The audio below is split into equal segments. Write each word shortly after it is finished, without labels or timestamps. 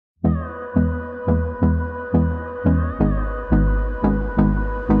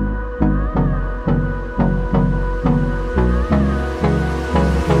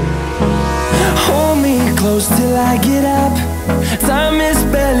close till I get up. Time is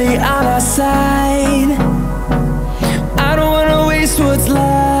barely on our side. I don't wanna waste what's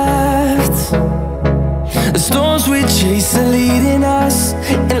left. The storms we chase are leading us,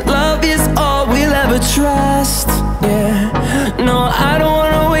 and love is all we'll ever trust. Yeah, no, I don't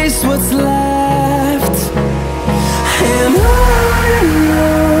wanna waste what's left. And on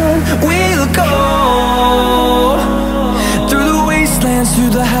we'll go, through the wastelands,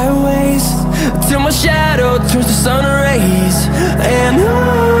 through the highways, till my shadow turns to sun rays. And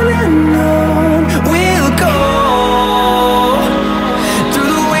on we'll go,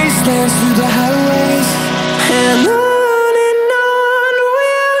 through the wastelands, through the highways, and on we'll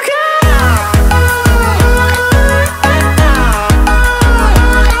go.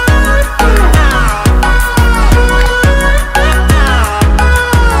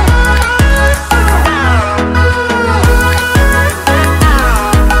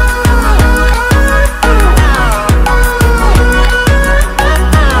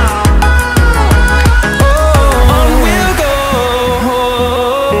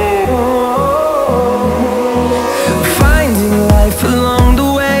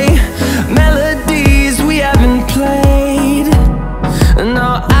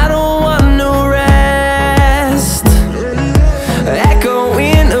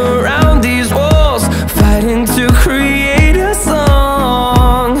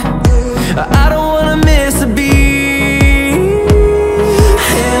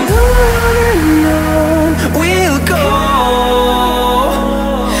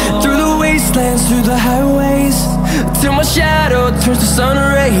 Through the highways, till my shadow turns to sun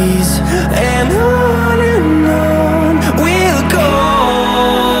rays. And on we'll go,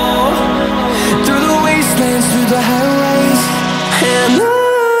 through the wastelands, through the highways, and on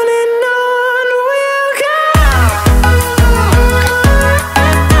we'll go.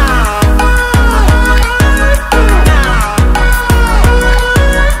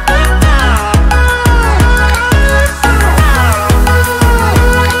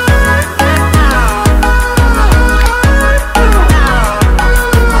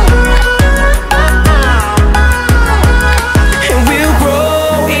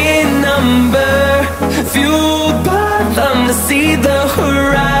 See the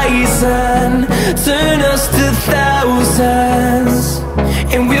horizon turn us to thousands,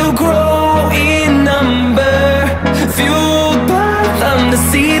 and we'll grow in number, fueled by them. To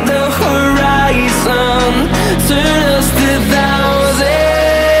see the horizon turn us to thousands,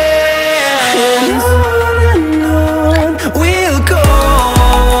 and on we'll go,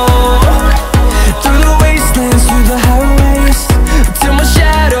 through the wastelands, through the highways, till my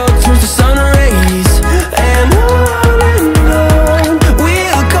shadow turns to sun rays. And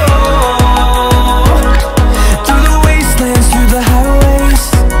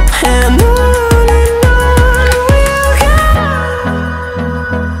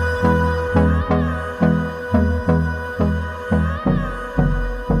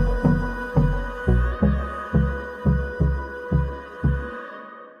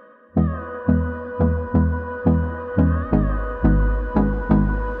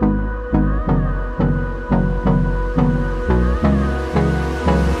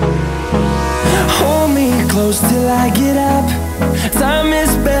close till I get up. Time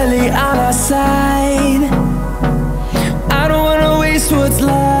is barely on our side. I don't wanna waste what's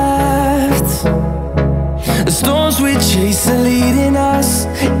left. The storms we chase are leading us,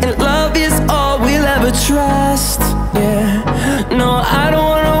 and love is all we'll ever trust. Yeah, no, I don't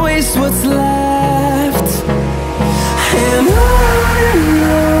wanna waste what's left. And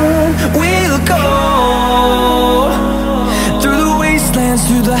on we'll go, through the wastelands,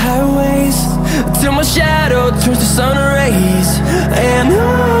 through the highways, till my shadow turns to sun rays. And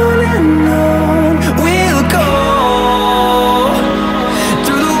on we'll go,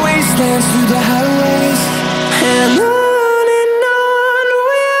 through the wastelands, through the highways, and on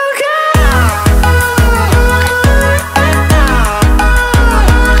we'll go.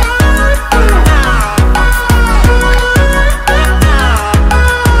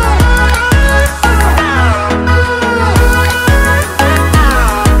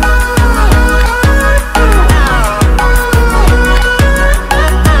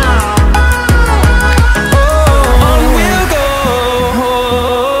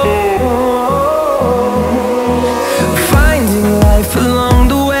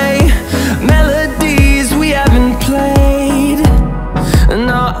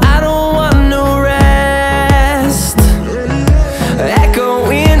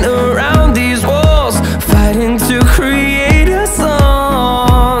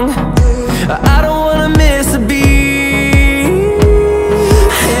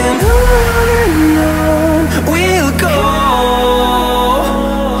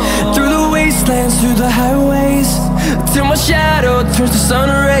 wastelands, through the highways, till my shadow turns to sun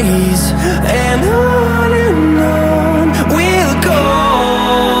rays. And on we'll go,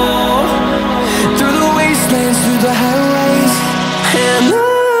 through the wastelands, through the highways, and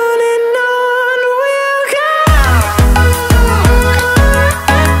on we'll go.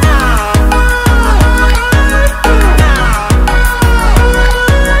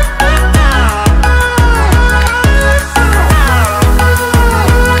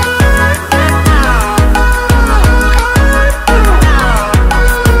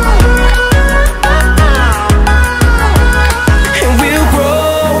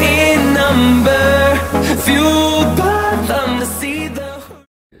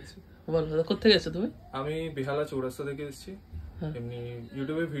 কোথা গেছো তুমি? আমি বিহালা চৌরাস্তা থেকে এসেছি। এমনি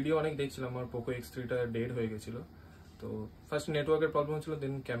ইউটিউবে video অনেক দেখছিলাম, আমার পোকো X3টা ডেড হয়ে গেছিল। তো ফার্স্ট নেটওয়ার্কের প্রবলেম ছিল,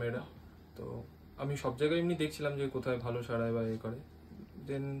 দেন ক্যামেরা। তো আমি সব জায়গায় এমনি দেখছিলাম যে কোথায় ভালো সারায় বা করে।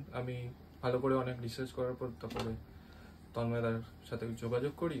 দেন আমি ভালো করে অনেক রিসার্চ করার পর তারপরে তন্ময়দার সাথে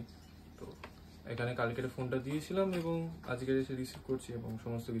যোগাযোগ করি। তো এখানে কালকের ফোনটা দিয়েছিলাম এবং আজকে এসে রিসিভ করছি এবং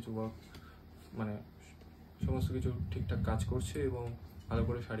সমস্ত কিছু ওয়ার্ক মানে সমস্ত কিছু ঠিকঠাক কাজ করছে এবং ভালো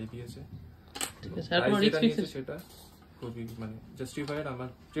করে সারিয়ে দিয়েছে। সেটা খুবই মানে জাস্টিফাইড আমার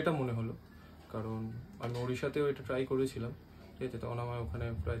যেটা মনে হলো, কারণ আমি ওড়িশাতেও এটা ট্রাই করেছিলাম, ঠিক আছে? তখন আমার ওখানে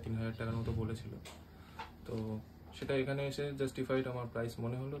প্রায় 3000 টাকার মতো বলেছিল। তো সেটা এখানে এসে জাস্টিফাইড আমার প্রাইস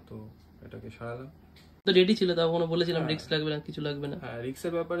মনে হলো, তো এটাকে সারালাম। তো রেডি ছিল, তাও কোনো বলেছিলাম রিস্ক লাগবে না, কিছু লাগবে না। হ্যাঁ,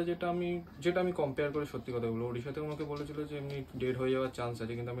 রিস্কের ব্যাপারে যেটা আমি কম্পেয়ার করে সত্যি কথা বলবো, ওড়িশাতে আমাকে বলেছিল যে এমনি ডেড হয়ে যাওয়ার চান্স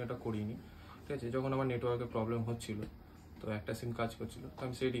আছে, কিন্তু আমি এটা করিনি, ঠিক আছে? যখন আমার নেটওয়ার্কের প্রবলেম হচ্ছিল, তো একটা সিম কাজ করছিল, তো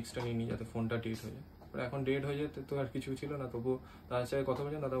আমি সেই রিস্কটা নিইনি যাতে ফোনটা ডেড হয়ে যায়। এখন ডেড হয়ে যেতে তো আর কিছু ছিল না, তবুও তার সাথে কথা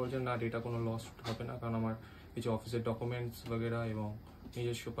বলছেন, দাদা বলছেন না, ডেটা কোনো লস হবে না, কারণ আমার কিছু অফিসের ডকুমেন্টস বগেরা এবং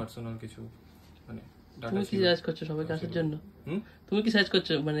নিজস্ব পার্সোনাল কিছু মানে ডাটা। তুমি কি সাজেস্ট করছো সবাইকে আসার জন্য? তুমি কি সাজেস্ট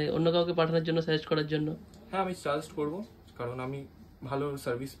করছো মানে অন্য কাউকে পাঠানোর জন্য, সাজেস্ট করার জন্য? হ্যাঁ, আমি সাজেস্ট করবো, কারণ আমি ভালো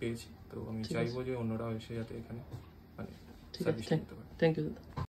সার্ভিস পেয়েছি, তো আমি চাইবো যে অন্যরাও এসে যাতে এখানে মানে সার্ভিস নিতে পারে। থ্যাংক ইউ দাদা।